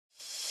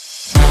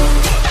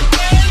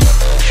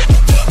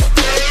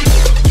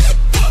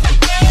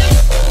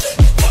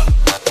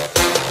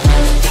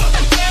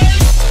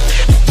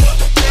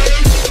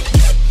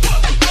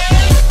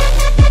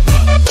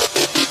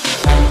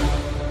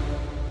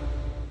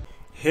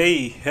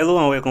Hey, hello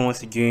and welcome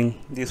once again.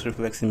 This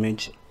reflex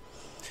image.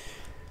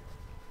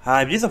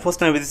 If this is the first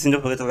time visiting,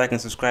 don't forget to like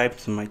and subscribe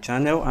to my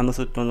channel and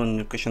also turn on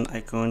the notification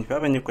icon. If you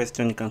have any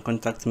question, you can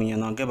contact me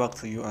and I'll get back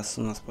to you as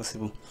soon as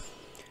possible.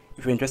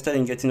 If you're interested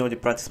in getting all the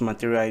practice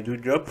material I do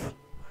drop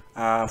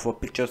for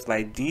pictures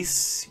like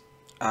this,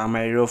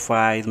 my raw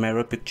files, my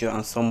raw picture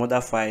and some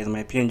other files,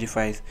 my PNG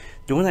files,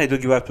 the one I do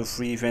give out for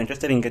free, if you're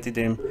interested in getting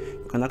them,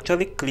 you can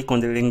actually click on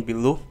the link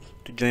below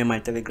to join my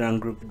Telegram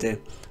group there.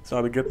 So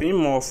I'll be dropping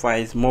more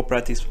files, more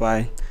practice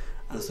files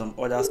and some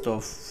other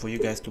stuff for you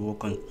guys to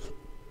work on.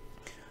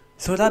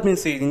 So that being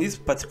said, in this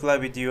particular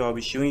video I'll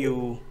be showing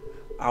you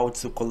how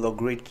to color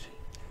grade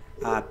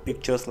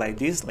pictures like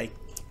this, like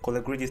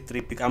color grade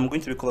this I'm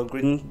going to be color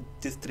grading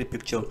this three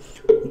picture,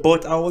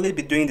 but I'll only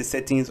be doing the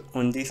settings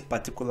on this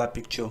particular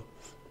picture.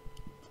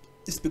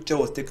 This picture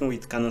was taken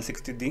with Canon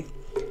 60D,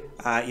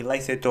 a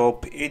light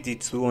setup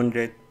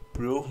AD200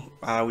 Pro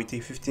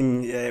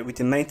with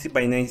a 90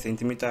 by 90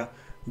 centimeter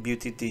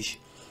beauty dish.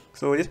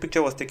 So this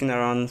picture was taken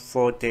around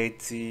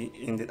 4:30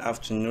 in the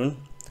afternoon.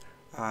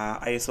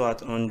 ISO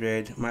at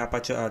 100, my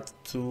aperture at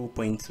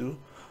 2.2,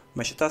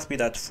 my shutter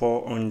speed at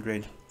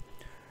 400.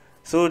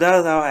 So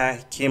that's how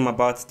I came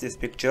about this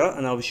picture,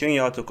 and I'll be showing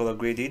you how to color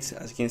grade it.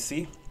 As you can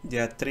see,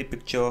 there are three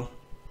pictures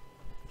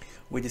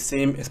with the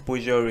same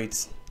exposure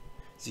rates,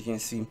 as you can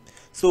see.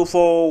 So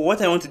for what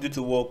I want to do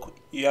to work,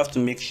 you have to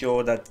make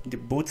sure that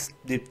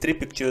the three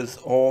pictures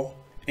or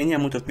any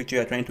amount of picture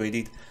you're trying to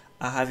edit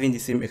are having the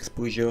same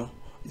exposure,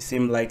 the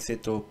same light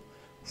setup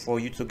for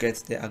you to get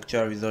the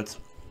actual result.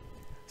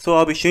 So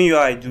I'll be showing you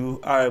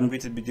how I'm going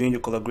to be doing the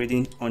color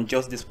grading on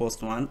just this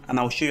first one, and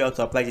I'll show you how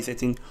to apply the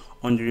setting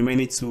on the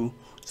remaining two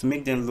to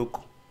make them look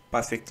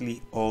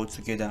perfectly all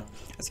together.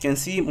 As you can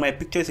see, my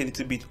picture is a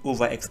little bit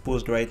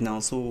overexposed right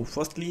now. So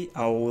firstly,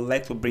 I would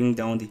like to bring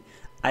down the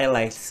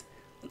highlights.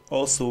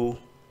 Also,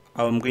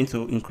 I'm going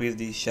to increase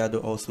the shadow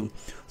also.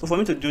 So for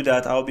me to do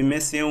that, I'll be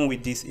messing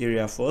with this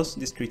area first,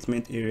 this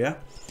treatment area.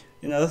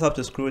 Then I just have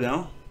to scroll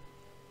down.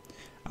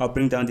 I'll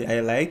bring down the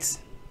highlights.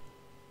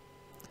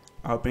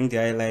 I'll bring the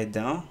highlight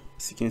down,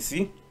 as you can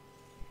see.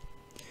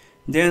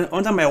 Then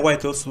under my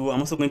white also,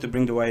 I'm also going to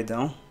bring the white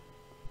down,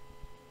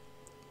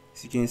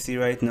 as you can see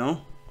right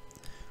now,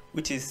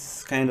 which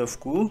is kind of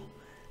cool.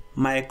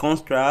 My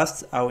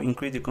contrast, I'll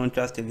increase the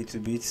contrast a little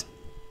bit.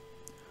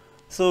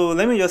 So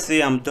let me just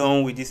say I'm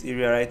done with this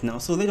area right now.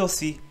 So let us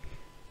see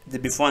the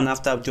before and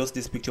after of just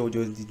this picture we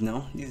just did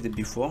now. This is the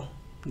before,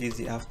 this is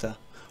the after.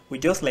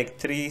 With just like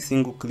 3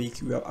 single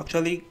clicks, we will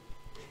actually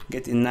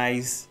get a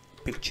nice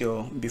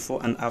picture before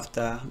and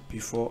after,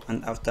 before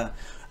and after.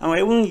 And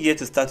we're even here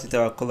to start with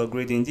our color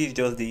grading. This is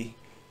just the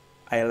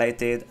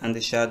highlighted and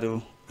the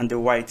shadow and the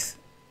white.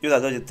 These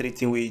are just the 3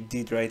 things we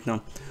did right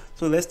now.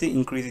 So let's still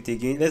increase it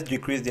again. Let's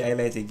decrease the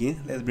highlight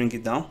again. Let's bring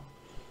it down.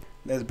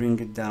 Let's bring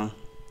it down,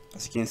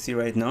 as you can see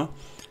right now.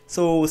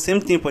 So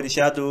same thing for the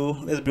shadow.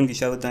 Let's bring the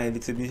shadow down a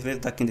little bit. Let's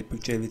darken the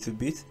picture a little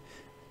bit.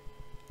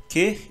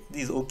 Okay,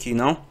 this is okay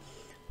now.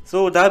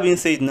 So that being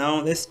said,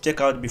 now let's check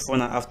out before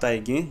and after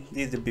again.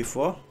 This is the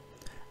before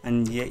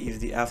and here is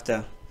the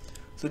after.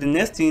 So the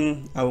next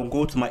thing, I will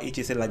go to my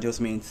HSL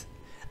adjustments.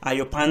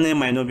 Your panel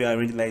might not be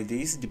arranged like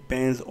this,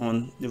 depends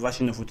on the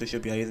version of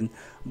Photoshop you are using,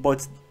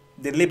 but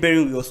the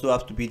labeling will also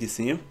have to be the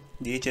same.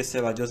 The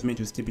HSL adjustment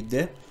will still be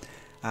there,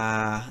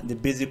 the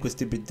basic will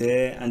still be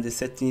there, and the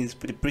settings,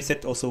 the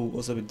preset also will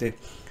also be there.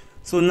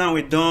 So now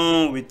we're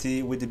done with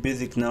the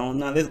basic. Now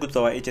let's go to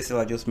our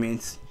HSL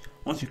adjustments.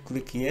 Once you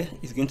click here,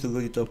 it's going to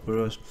load it up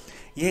for us.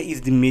 Here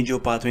is the major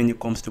part when it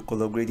comes to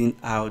color grading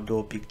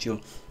outdoor picture.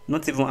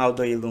 Not even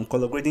outdoor alone,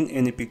 color grading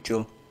any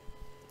picture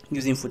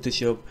using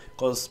Photoshop,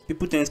 because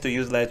people tend to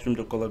use Lightroom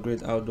to color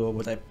grade outdoor,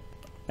 but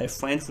I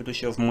find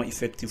Photoshop more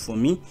effective for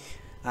me.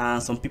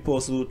 And some people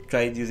also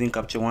tried using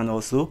Capture One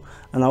also,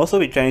 and I'll also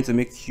be trying to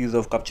make use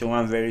of Capture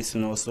One very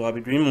soon also. I'll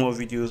be doing more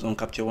videos on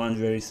Capture One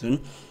very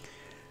soon.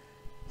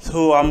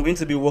 So I'm going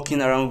to be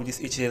working around with this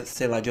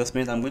HSL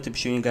adjustment. I'm going to be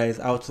showing you guys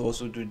how to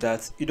also do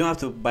that. You don't have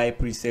to buy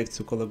presets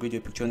to color grade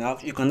your picture. Now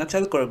you can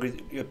actually color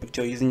grade your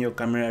picture using your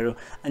camera roll,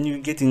 and you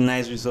get a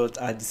nice result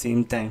at the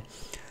same time.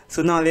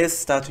 So now let's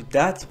start with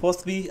that.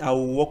 Firstly, I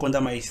will work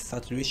under my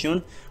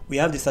saturation. We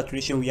have the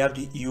saturation, we have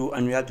the hue,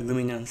 and we have the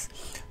luminance.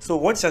 So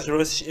what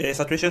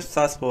saturation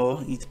stands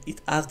for,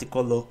 it has the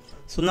color.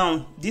 So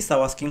now this is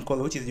our skin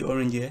color, which is the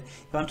orange here.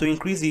 If I'm to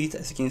increase it,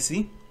 as you can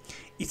see,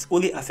 it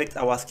only affects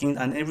our skin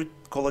and every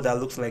color that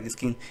looks like the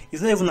skin.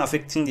 It's not even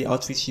affecting the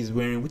outfit she's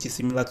wearing, which is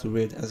similar to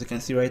red, as you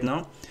can see right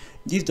now.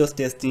 This is just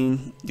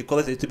testing the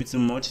color is a little bit too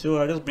much, so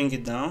I'll just bring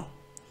it down.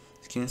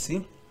 As you can see,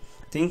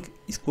 I think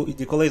it's cool.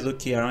 The color is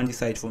okay around this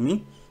side for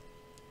me.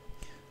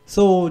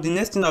 So the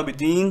next thing I'll be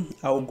doing,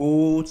 I'll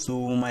go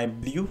to my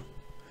blue.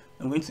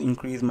 I'm going to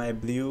increase my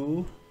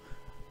blue.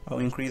 I'll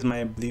increase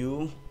my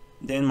blue.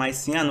 Then my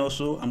cyan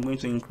also, I'm going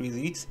to increase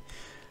it.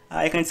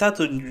 I can start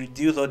to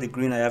reduce all the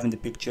green I have in the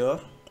picture,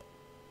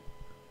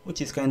 which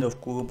is kind of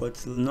cool,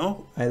 but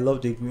no, I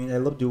love the green. I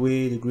love the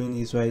way the green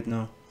is right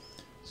now.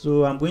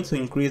 So I'm going to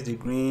increase the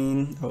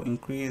green. I'll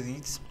increase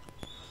it,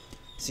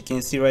 as you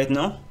can see right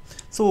now.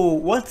 So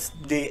what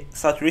the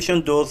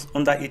saturation does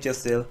under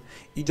HSL,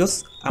 it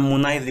just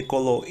harmonize the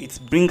color, it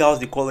brings out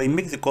the color, it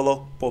makes the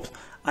color pop.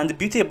 And the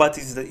beauty about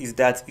it is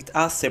that it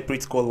has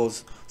separate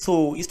colors.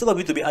 So instead of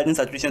you to be adding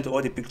saturation to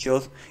all the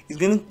pictures, it's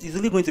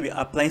only going to be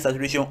applying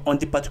saturation on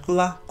the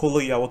particular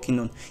color you are working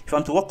on. If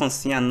I'm to work on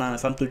cyan now,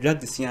 if I'm to drag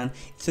the cyan,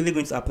 it's only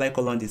going to apply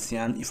color on the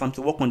cyan. If I'm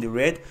to work on the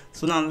red,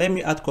 so now let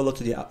me add color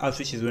to the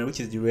outfit she's wearing, which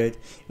is the red.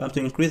 If I'm to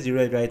increase the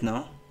red right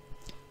now,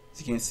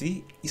 as you can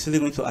see, it's really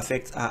going to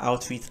affect her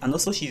outfit. And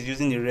also she's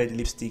using a red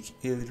lipstick,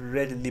 a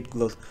red lip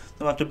gloss.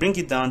 So I have to bring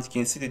it down. You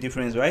can see the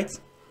difference, right?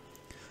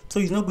 So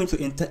it's not going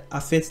to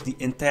affect the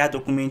entire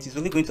document, it's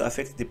only going to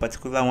affect the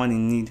particular one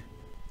in need.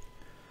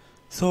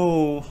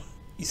 So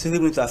it's only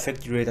going to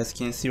affect the red, as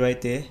you can see right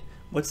there.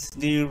 But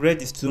the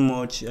red is too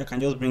much, I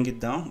can just bring it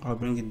down. I'll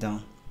bring it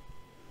down.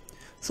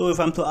 So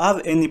if I'm to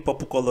have any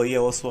purple color here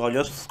also, I'll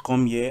just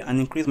come here and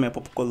increase my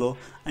purple color,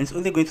 and it's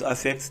only going to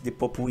affect the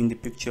purple in the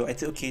picture. I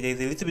say, okay, there's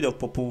a little bit of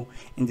purple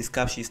in the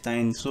scarf she's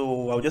tying,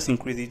 so I'll just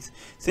increase it.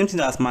 Same thing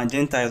as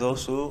magenta is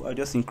also, I'll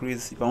just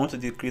increase. If I want to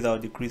decrease, I'll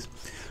decrease.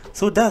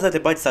 So that's that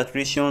about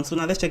saturation. So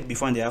now let's check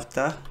before and the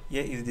after.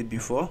 Here is the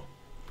before,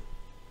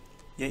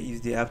 here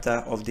is the after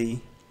of the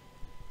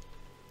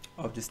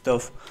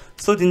stuff.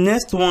 So the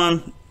next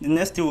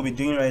thing we'll be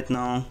doing right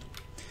now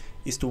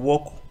is to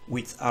work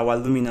with our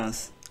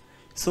luminance.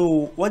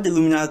 So what the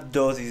luminance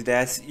does is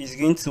that it's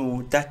going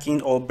to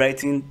darken or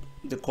brighten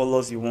the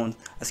colors you want.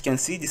 As you can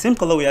see, the same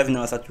color we have in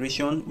our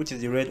saturation, which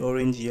is the red,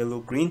 orange, yellow,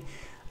 green,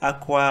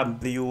 aqua,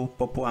 blue,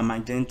 purple, and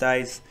magenta,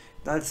 is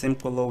that's the same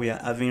color we are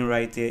having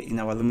right there in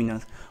our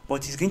luminance,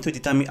 but it's going to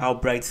determine how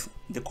bright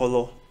the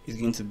color is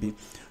going to be.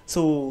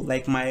 So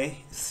like my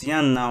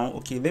cyan now,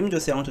 okay, let me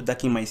just say I want to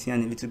darken my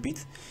cyan a little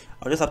bit.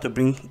 I'll just have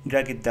to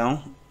drag it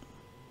down.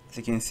 As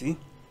you can see,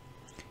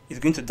 it's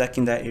going to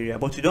darken that area,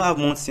 but we don't have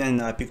more cyan in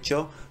our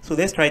picture, so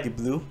let's try the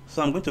blue.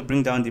 So I'm going to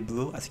bring down the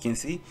blue. As you can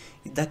see,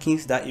 it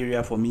darkens that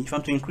area for me. If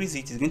I'm to increase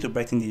it, it's going to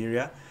brighten the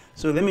area.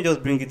 So let me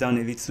just bring it down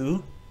a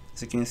little,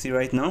 as you can see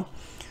right now.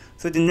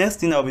 So the next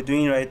thing I'll be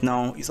doing right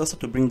now is also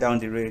to bring down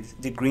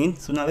the green.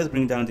 So now let's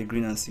bring down the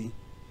green and see.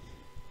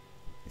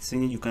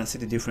 See, you can see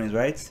the difference,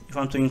 right? If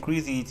I'm to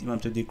increase it, if I'm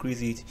to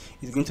decrease it,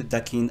 it's going to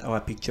darken our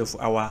picture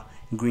for our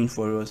green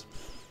for us.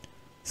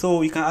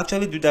 So you can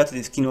actually do that to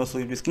the skin also.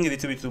 If the skin is a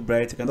little bit too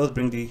bright, you can just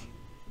bring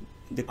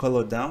the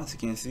color down, as you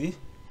can see.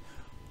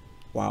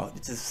 Wow,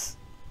 this is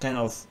kind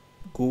of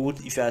good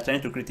if you are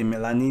trying to create a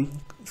melanin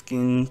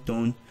skin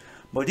tone,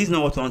 but this is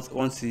not what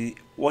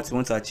you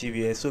want to achieve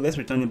here. So let's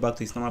return it back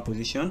to its normal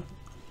position.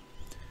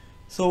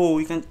 So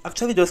you can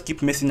actually just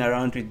keep messing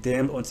around with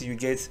them until you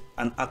get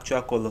an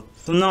actual color.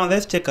 So now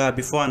let's check our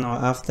before and our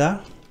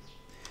after.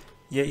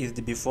 Here is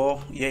the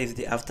before, here is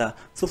the after.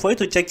 So for you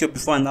to check your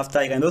before and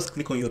after, you can just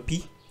click on your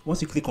P.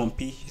 Once you click on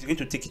P, it's going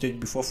to take it to the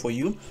before for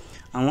you,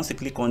 and once you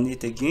click on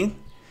it again,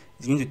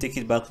 it's going to take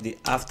it back to the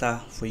after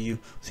for you.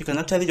 So you can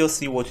actually just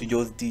see what you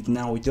just did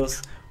now with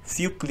just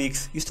few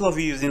clicks. Instead of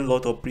you using a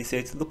lot of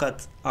presets, look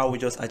at how we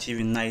just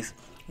achieving nice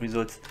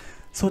results.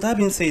 So that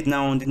being said,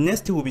 now the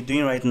next thing we'll be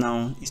doing right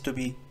now is to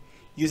be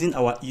using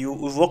our hue.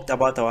 We've talked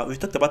about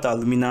our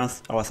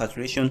luminance, our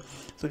saturation.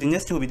 So the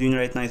next thing we'll be doing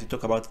right now is to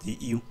talk about the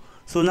hue.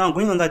 So now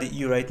going under the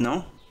hue right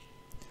now.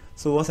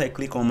 So once I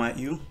click on my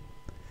hue,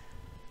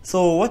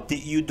 so what the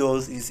hue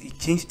does is it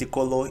changes the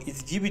color.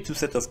 It gives you two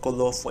sets of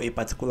color for a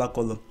particular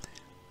color.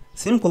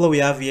 Same color we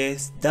have here,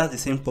 that's the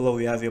same color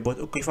we have here. But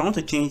okay, if I want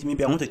to change,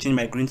 maybe I want to change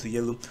my green to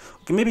yellow.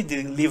 Okay, maybe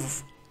the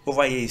leaf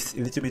over here is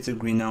a little bit too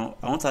green now.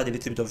 I want to add a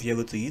little bit of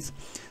yellow to it.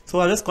 So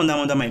I'll just come down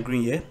under my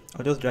green here.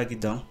 I'll just drag it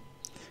down.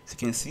 As you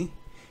can see,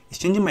 it's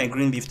changing my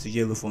green leaf to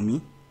yellow for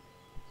me.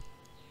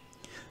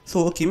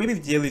 So okay, maybe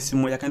if the yellow is too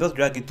much, I can just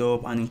drag it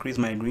up and increase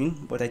my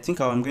green, but I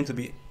think I'm going to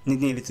be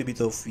needing a little bit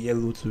of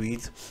yellow to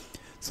it.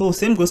 So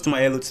same goes to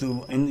my yellow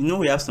too, and you know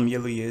we have some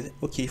yellow here.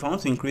 Okay, if I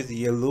want to increase the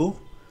yellow,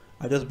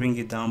 I'll just bring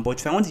it down. But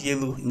if I want the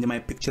yellow in my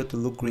picture to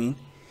look green,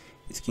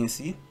 as you can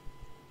see,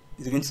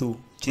 it's going to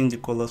change the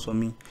colors for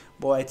me.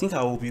 But I think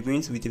I will be going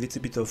with a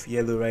little bit of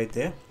yellow right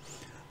there.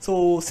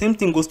 So same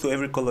thing goes to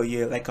every color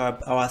here. Like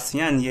our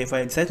cyan here, if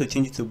I decide to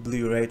change it to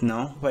blue right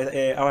now,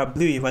 our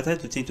blue, if I decide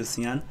to change to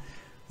cyan,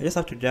 I just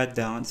have to drag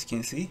down. As you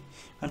can see,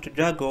 if I'm to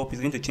drag up,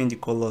 it's going to change the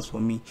colors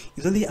for me.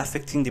 It's only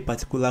affecting the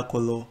particular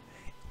color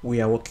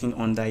we are working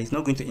under. It's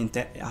not going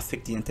to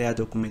affect the entire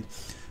document.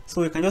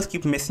 So you can just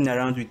keep messing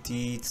around with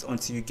it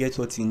until you get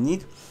what you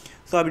need.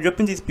 So I'll be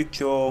dropping this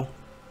picture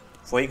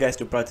for you guys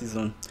to practice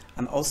on,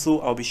 and also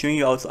I'll be showing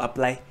you how to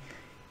apply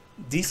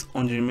this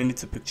on the remaining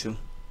two picture.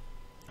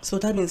 So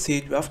that being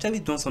said, we've actually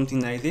done something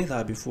nice. Here's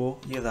our before,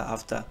 here's our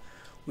after.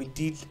 We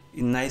did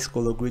a nice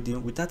color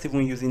grading without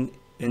even using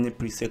any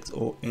preset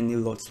or any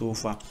lot so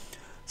far.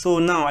 So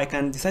now I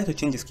can decide to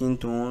change the skin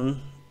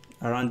tone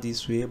around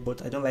this way,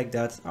 but I don't like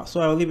that, so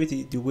I'll leave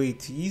it the way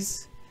it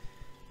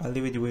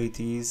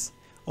is.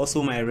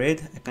 Also my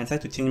red, I can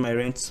decide to change my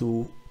red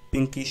to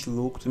pinkish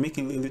look to make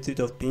it a little bit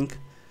of pink.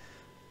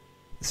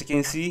 As you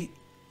can see,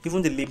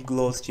 even the lip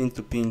gloss changed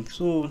to pink.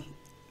 So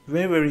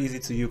very easy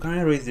to use.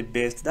 Camera raw is the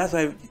best. That's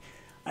why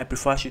I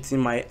prefer shooting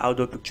my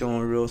outdoor picture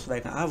on RAW so that I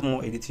can have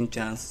more editing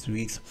chance to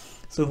it.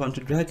 So if I'm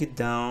to drag it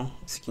down,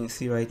 as you can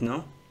see right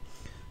now,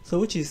 so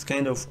which is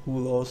kind of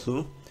cool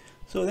also.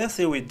 So let's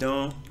say we're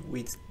done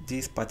with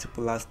this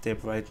particular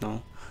step right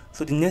now.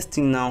 So the next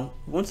thing now,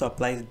 we want to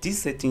apply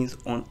these settings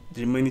on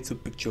the remaining two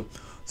pictures.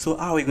 So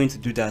how are we going to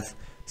do that?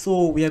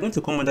 So we are going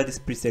to come under this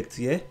preset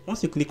here.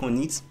 Once you click on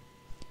it,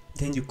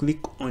 then you click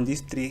on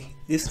these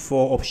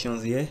four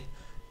options here.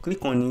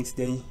 Click on it,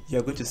 then you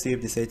are going to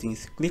save the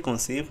settings. Click on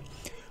save,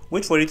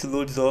 wait for it to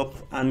load up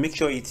and make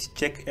sure it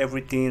check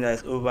everything that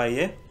is over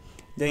here.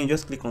 Then you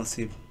just click on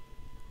save.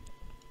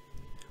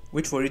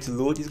 Wait for it to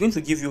load. It's going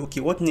to give you, okay,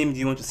 what name do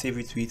you want to save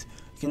it with?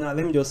 Okay, now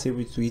let me just save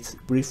it with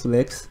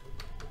reflex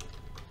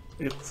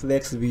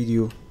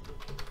video.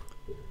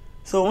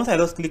 So once I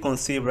just click on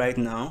save right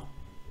now,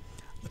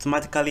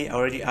 automatically I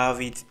already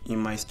have it in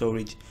my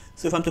storage.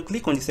 So if I'm to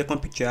click on the second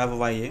picture I have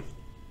over here,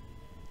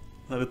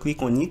 I will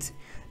click on it,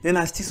 then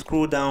I still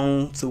scroll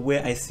down to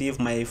where I save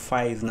my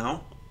files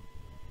now.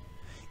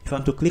 If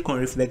I'm to click on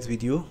reflex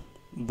video,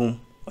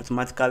 boom,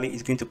 automatically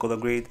it's going to color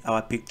grade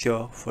our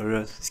picture for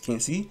us. As you can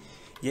see,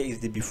 here is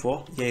the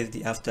before, here is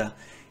the after.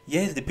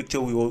 Here is the picture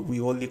we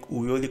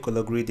only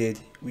color graded.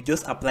 We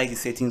just apply the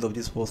settings of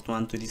this first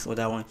one to this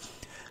other one.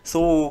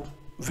 So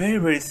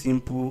very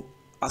simple.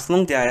 As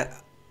long as they are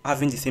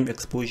having the same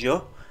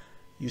exposure,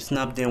 you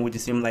snap them with the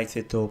same light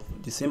setup,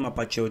 the same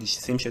aperture, the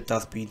same shutter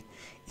speed.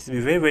 It will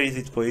be very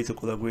easy for you to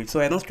color grade. So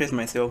I don't stress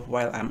myself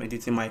while I'm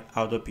editing my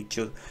outdoor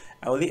pictures.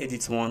 I only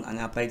edit one and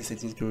apply the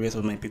settings to the rest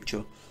of my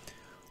picture.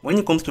 When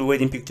it comes to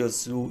wedding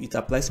pictures too, it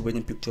applies to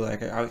wedding picture.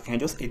 Like I can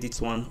just edit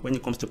one when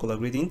it comes to color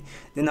grading,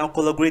 then I'll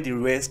color grade the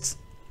rest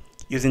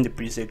using the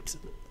presets.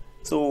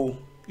 So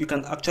you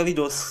can actually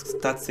just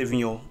start saving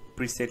your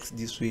presets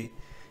this way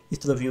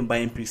instead of you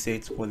buying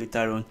presets for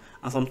later on.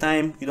 And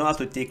sometimes you don't have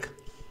to take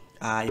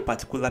a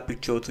particular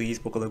picture to use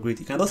for color grade.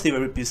 You can just save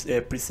every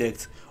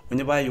preset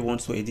whenever you want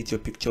to edit your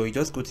picture. You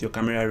just go to your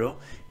camera raw,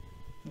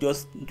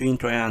 just doing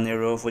trial and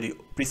error for the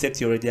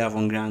presets you already have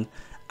on ground,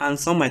 and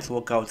some might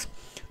work out.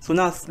 So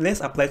now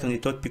let's apply it on the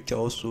third picture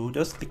also.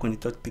 Just click on the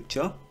third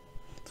picture.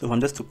 So if I'm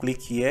just to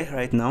click here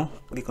right now,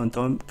 click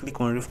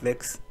on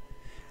reflex,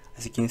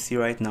 as you can see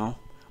right now,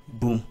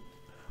 boom,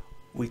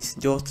 with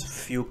just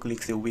few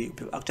clicks away,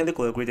 we've actually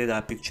color graded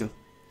our picture.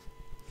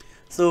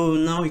 So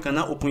now you can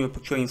now open your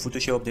picture in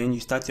Photoshop, then you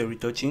start your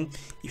retouching.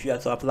 If you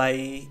have to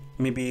apply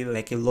maybe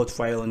like a load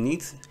file on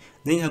it,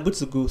 then you're good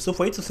to go. So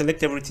for you to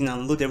select everything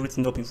and load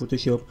everything up in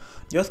Photoshop,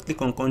 just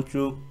click on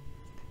Control,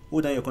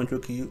 hold down your Control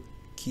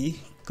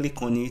key,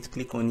 click on it,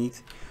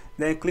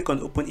 then click on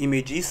Open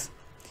Images.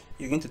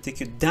 It's going to take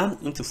you down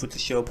into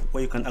Photoshop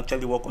where you can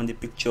actually work on the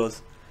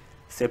pictures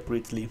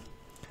separately.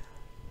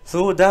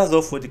 So that's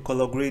all for the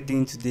color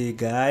grading today,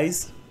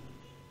 guys.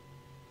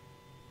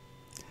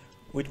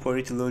 Wait for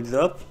it to load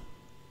up,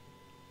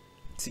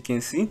 as you can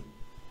see.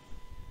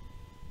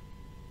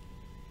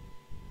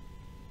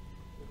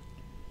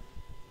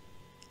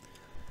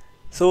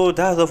 So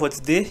that's all for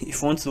today.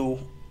 If you want to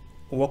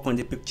work on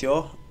the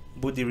picture,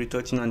 both the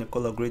retouching and the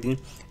color grading,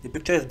 the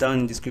picture is down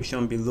in the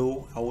description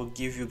below. I will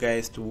give you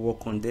guys to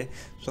work on there,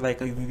 so like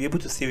you'll be able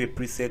to save a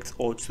preset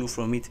or two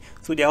from it.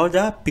 So there are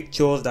other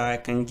pictures that I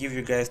can give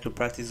you guys to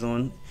practice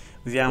on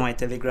via my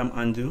Telegram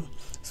handle.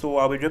 So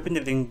I'll be dropping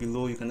the link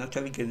below. You can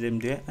actually get them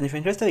there, and if you're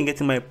interested in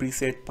getting my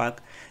preset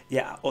pack, they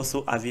are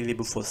also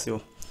available for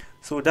sale.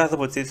 So that's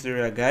about today's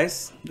tutorial,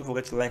 guys. Don't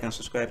forget to like and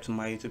subscribe to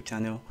my YouTube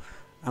channel,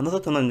 and also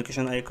turn on the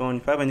notification icon.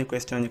 If you have any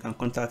question, you can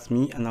contact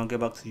me and I'll get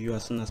back to you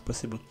as soon as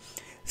possible.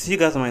 See you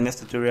guys on my next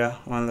tutorial.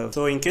 One love.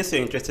 So in case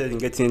you're interested in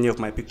getting any of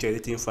my picture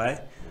editing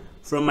file,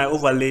 from my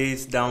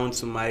overlays down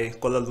to my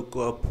color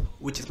lookup,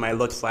 which is my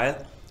LUT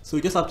file, so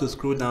you just have to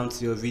scroll down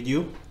to your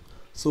video.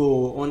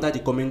 So under the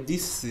comment,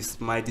 this is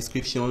my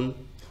description.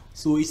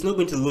 So it's not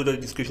going to load the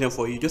description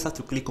for you. You just have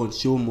to click on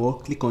show more,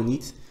 click on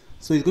it.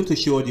 So it's going to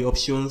show all the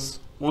options.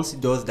 Once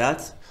it does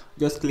that,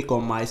 just click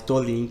on my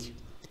store link.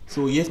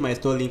 So here's my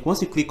store link.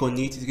 Once you click on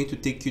it, it's going to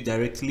take you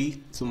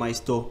directly to my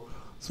store.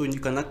 So you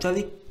can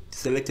actually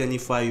select any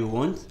file you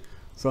want.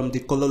 From the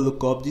color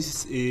lookup,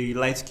 this is a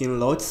light skin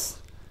LUT.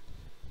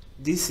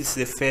 This is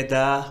a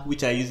feather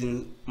which I use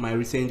in my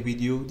recent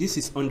video. This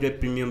is 100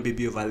 premium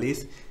baby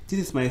overlays. This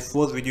is my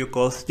first video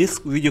course. This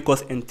video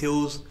course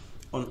entails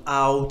on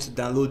how to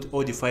download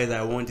all the files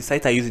I want. The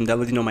site I use in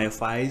downloading all my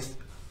files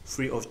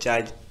free of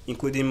charge,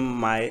 including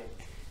my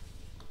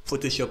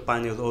Photoshop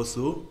panels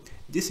also.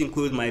 This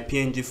includes my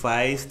PNG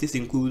files. This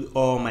includes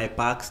all my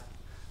packs,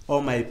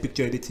 all my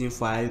picture editing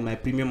files, my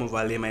premium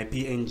overlay, my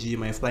PNG,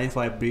 my flying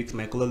fabrics,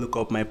 my color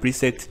lookup, my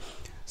presets.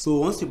 So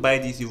once you buy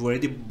this, you've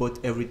already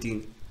bought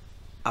everything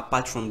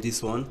apart from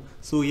this one.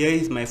 So here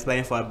is my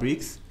flying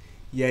fabrics.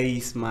 Here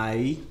is my,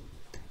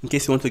 in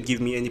case you want to give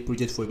me any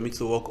project for me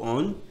to work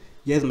on.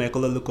 Here's my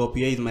color lookup.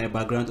 Here is my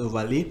background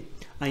overlay,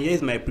 and here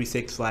is my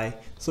presets file.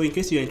 So in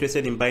case you're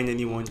interested in buying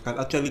any one, you can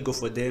actually go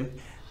for them.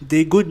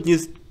 The good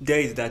news there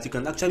is that you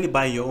can actually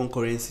buy your own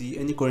currency,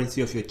 any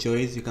currency of your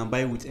choice. You can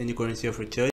buy with any currency of your choice.